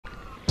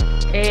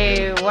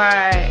Hey.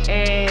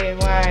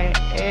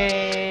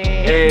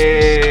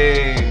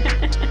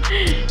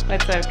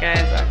 What's up,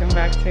 guys? Welcome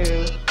back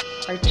to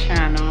our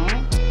channel.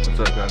 What's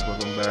up, guys?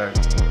 Welcome back.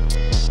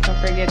 Don't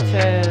forget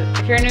to,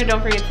 if you're new,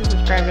 don't forget to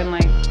subscribe and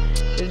like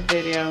this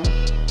video.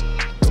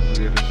 Don't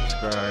forget to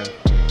subscribe.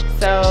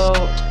 So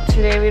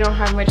today we don't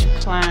have much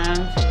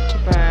planned,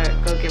 but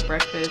go get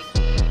breakfast.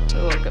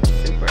 We woke up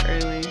super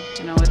early.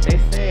 You know what they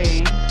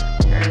say,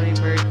 early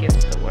bird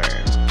gets the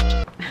worm.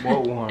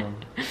 What worm?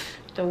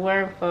 The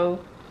worm,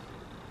 folks.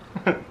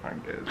 I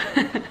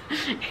guess.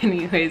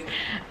 Anyways,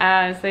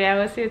 so yeah,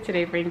 we'll see what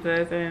today brings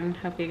us, and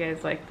hope you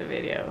guys like the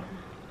video.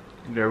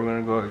 Yeah, we're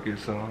gonna go get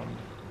some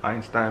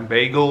Einstein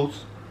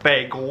bagels.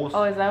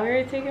 Oh, is that where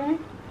you're taking me?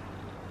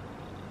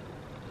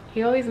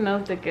 He always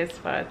knows the good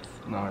spots.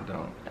 No, I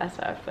don't. That's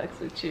why I flex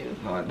with you.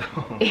 No, I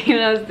don't. He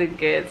knows the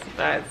good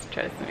spots,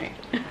 trust me.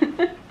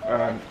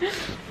 Alright.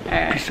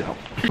 Alright. Peace out.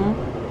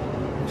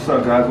 What's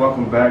up, guys?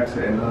 Welcome back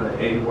to another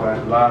AY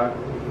vlog.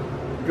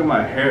 Look at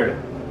my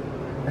hair.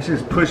 That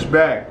shit's pushed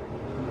back.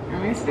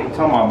 Let me see. I'm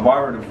telling my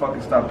barber to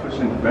fucking stop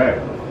pushing it back.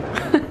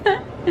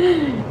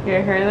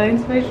 Your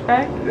hairline's pushed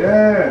back?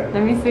 Yeah.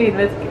 Let me see.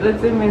 Let's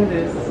zoom in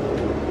this.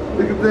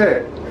 Look at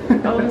that.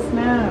 Oh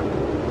snap.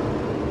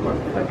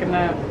 Fucking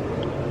up.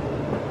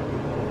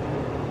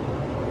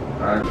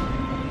 Alright.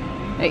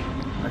 Hey.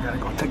 I gotta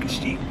go take a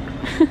shit.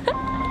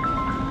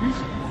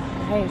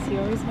 Guys, he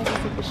always has to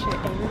take a shit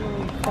everywhere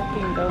we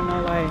fucking go,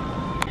 no lie.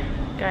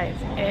 Guys,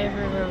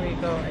 everywhere we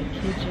go, I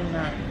kid you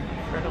not.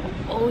 Fredo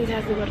always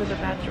has to go to the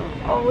bathroom.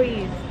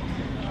 Always.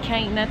 He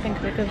can't eat nothing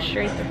because it goes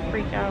straight to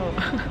freak out.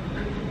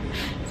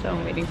 So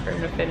I'm waiting for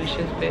him to finish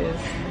his biz.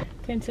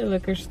 Been to the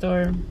liquor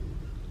store.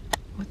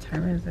 What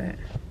time is it?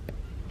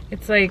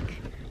 It's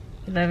like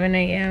 11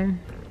 a.m.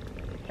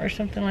 or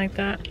something like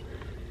that.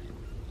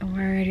 And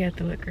we're already at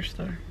the liquor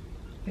store.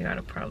 We got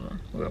a problem.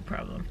 Real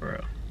problem for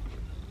real.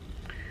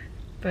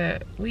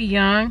 But we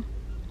young.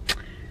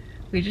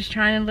 We just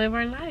trying to live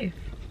our life.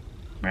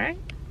 Right?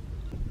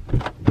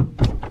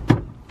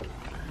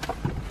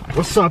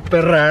 What's up,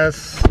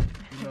 perras?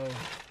 No.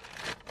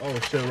 Oh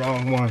shit,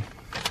 wrong one.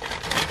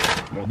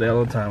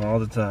 Modelo time all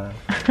the time.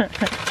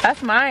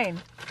 That's mine.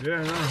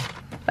 Yeah, I know.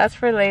 That's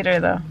for later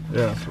though.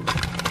 Yeah. So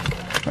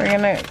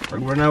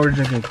we're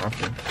drinking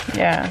coffee.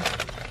 Yeah.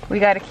 We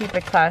gotta keep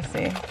it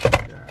classy.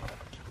 Yeah.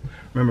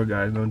 Remember,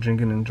 guys, no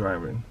drinking and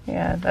driving.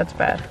 Yeah, that's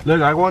bad.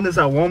 Look, I won this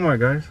at Walmart,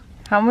 guys.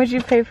 How much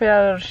you pay for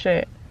that little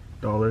shit?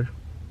 $1.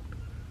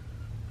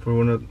 For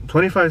one of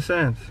 25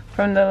 cents.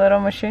 From the little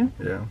machine?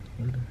 Yeah.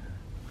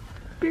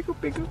 Pickle,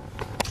 pickle.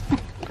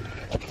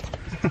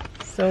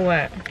 So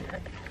what?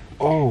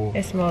 Oh.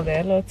 It's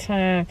Modelo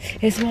time.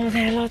 It's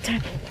Modelo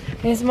time.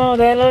 It's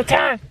Modelo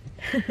time.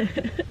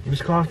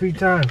 It's coffee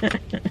time.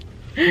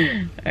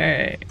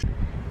 Alright.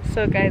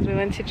 So guys, we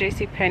went to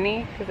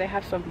JCPenney because they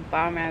have some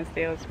bomb ass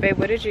deals. Babe,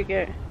 what did you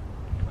get?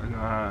 I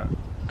got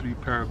 3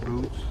 pair of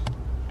boots.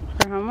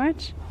 For how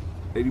much?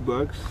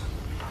 $80.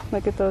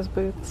 Look at those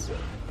boots.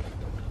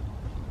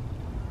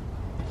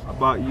 I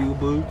bought you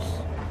boots.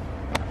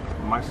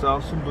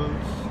 Myself some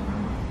boots.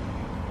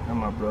 And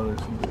my brother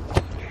some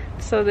boots.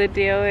 So the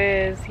deal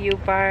is you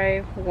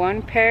buy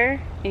 1 pair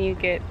and you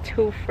get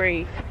 2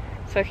 free.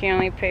 So he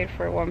only paid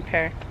for 1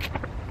 pair.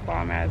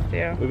 Bomb ass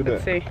deal. Look at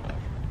Let's that. see.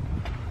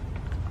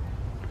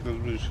 Those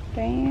boots.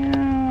 Damn.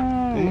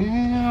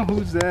 Damn,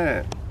 who's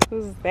that?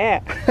 Who's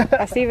that?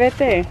 Así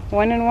vete.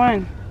 1 and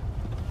 1.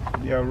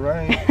 Yeah,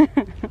 right.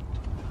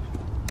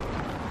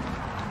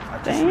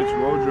 I just switched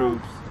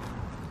wardrobes.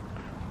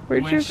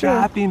 Where'd you go?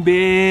 Shopping,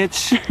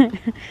 bitch.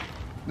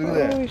 Look at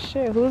that. Oh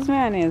shit, whose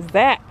man is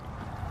that?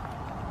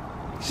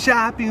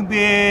 Shopping,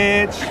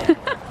 bitch.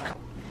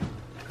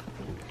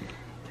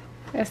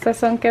 ¿Estas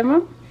son qué,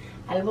 mam?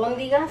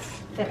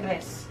 Albóndigas de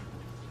res.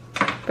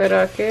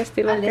 ¿Pero a qué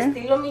estilo Al qué?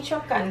 estilo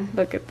Michoacán.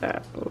 Look at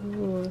that.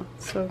 Ooh,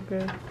 so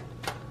good.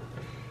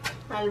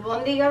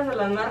 Albóndigas de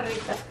las más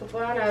ricas que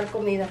puedan haber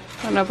comido.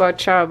 I don't know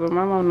about y'all, but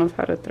my mom knows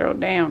how to throw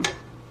down.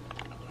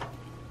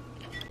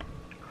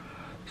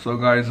 So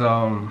guys,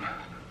 I'm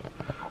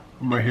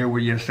right here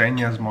with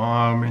Yesenia's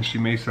mom, and she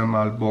made some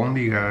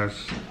albóndigas.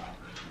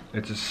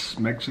 It's a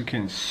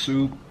Mexican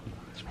soup.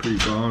 It's pretty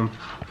bomb.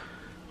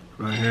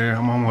 Right here,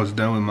 I'm almost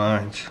done with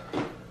mine.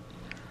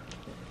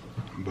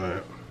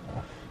 But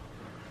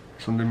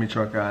son de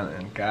Michoacán,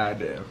 and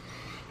goddamn,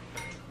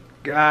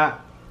 god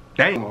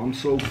damn, I'm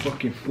so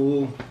fucking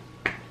full.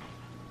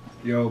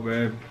 Yo,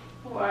 babe,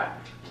 What?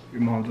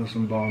 your mom does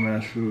some bomb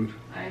ass food.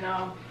 I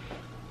know.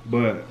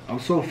 But I'm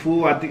so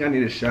full, I think I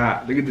need a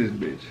shot. Look at this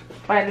bitch.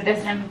 Para el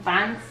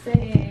desenfance.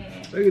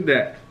 Look at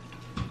that.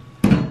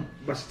 I'm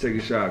about to take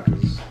a shot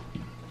because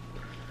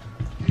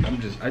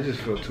I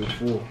just feel too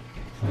full.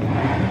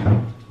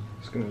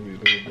 It's gonna be a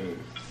little bit.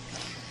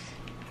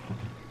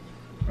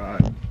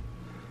 Alright.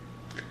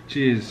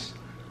 Cheers.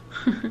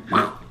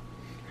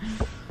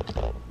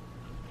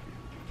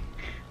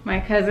 My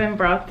cousin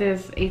brought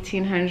this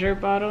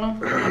 1800 bottle on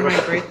my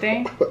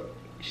birthday.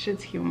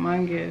 Shit's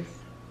humongous.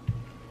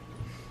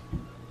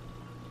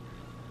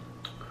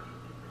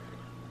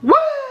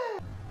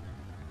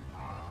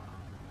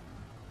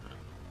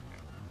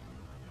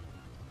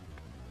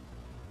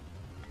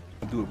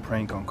 do a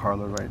prank on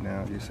Carla right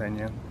now,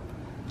 Yesenia.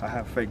 I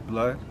have fake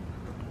blood.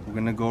 We're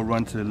gonna go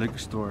run to the liquor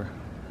store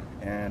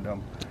and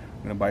I'm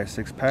gonna buy a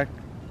 6-pack.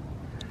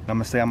 And I'm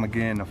gonna say I'm gonna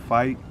get in a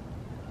fight.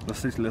 Let's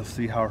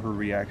see how her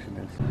reaction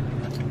is.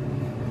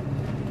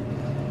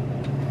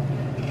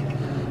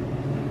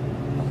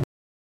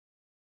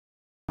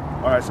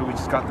 Alright, so we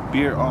just got the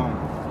beer on.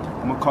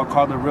 I'm gonna call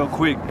Carla real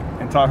quick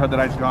and tell her that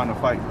I just got in a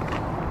fight.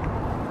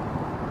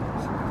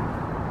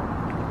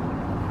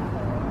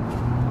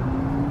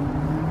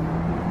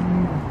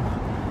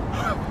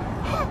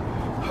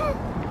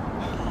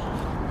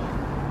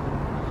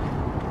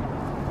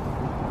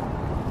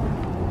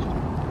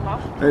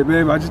 Hey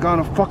babe, I just got in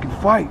a fucking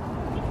fight.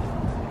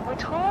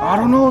 What's wrong? I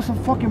don't know, some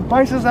fucking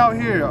bices out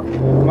here.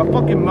 My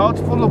fucking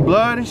mouth's full of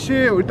blood and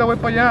shit. Ahorita voy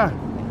pa' allá.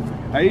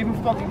 I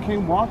even fucking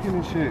came walking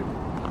and shit.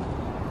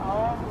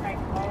 Oh my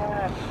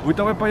god.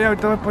 Ahorita voy pa'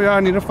 allá, I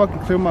need to fucking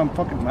clear my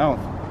fucking mouth.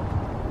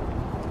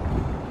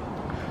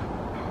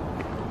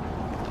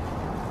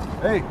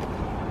 Hey,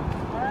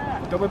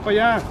 ahorita voy pa'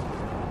 allá.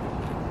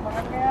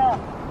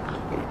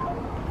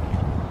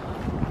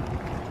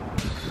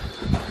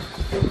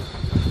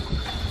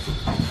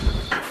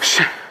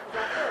 Shit.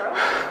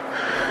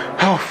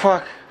 Oh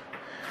fuck.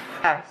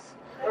 Ass.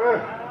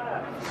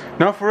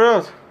 No, for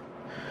reals.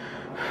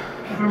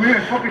 For me, I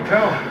fucking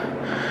tell.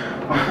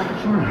 I'm fucking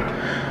sorry.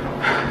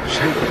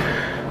 Shit.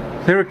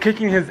 They were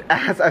kicking his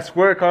ass, I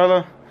swear,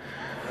 Carla.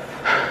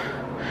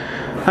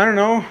 I don't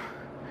know.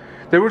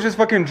 They were just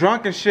fucking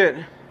drunk and shit.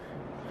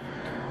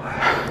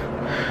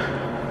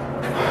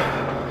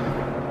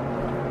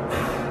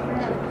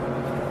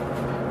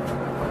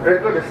 Hey,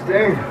 look, a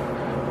sting.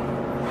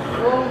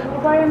 Well,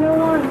 we'll buy a new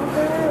one. Who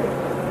cares?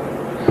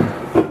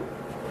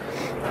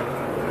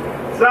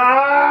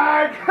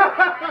 Psych!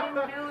 I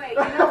knew it.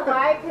 You know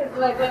why? Because,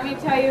 like, let me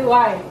tell you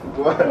why.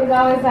 What? Because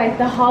I was like,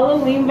 the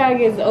Halloween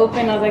bag is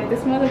open. I was like,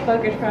 this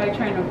motherfucker's probably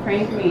trying to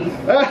prank me.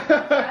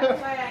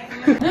 That's why I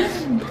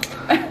knew.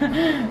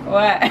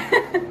 What?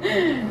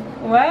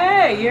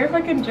 What? You're a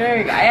fucking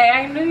jerk.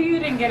 I knew you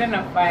didn't get in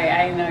a fight.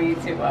 I know you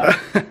too well.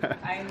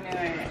 I knew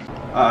it.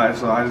 Alright,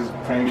 so I just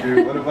pranked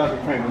you. What about the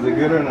prank? Was it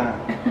good or not?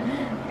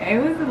 It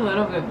was a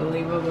little bit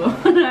believable.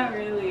 Not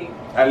really.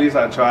 At least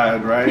I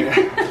tried, right?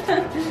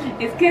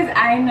 It's because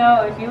I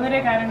know if you would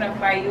have gotten in a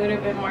fight, you would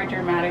have been more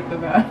dramatic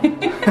about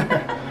it.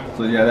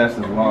 So yeah, that's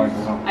the vlog.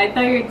 I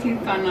thought your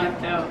teeth got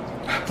knocked out.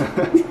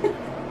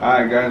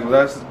 Alright guys, well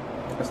that's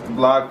the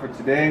vlog for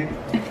today.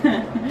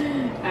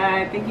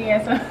 Thank you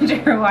guys so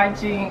much for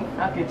watching.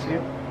 I'll get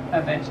you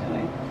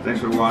eventually.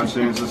 Thanks for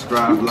watching.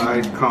 Subscribe,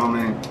 like,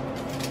 comment.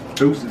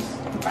 Deuces.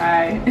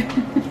 Bye.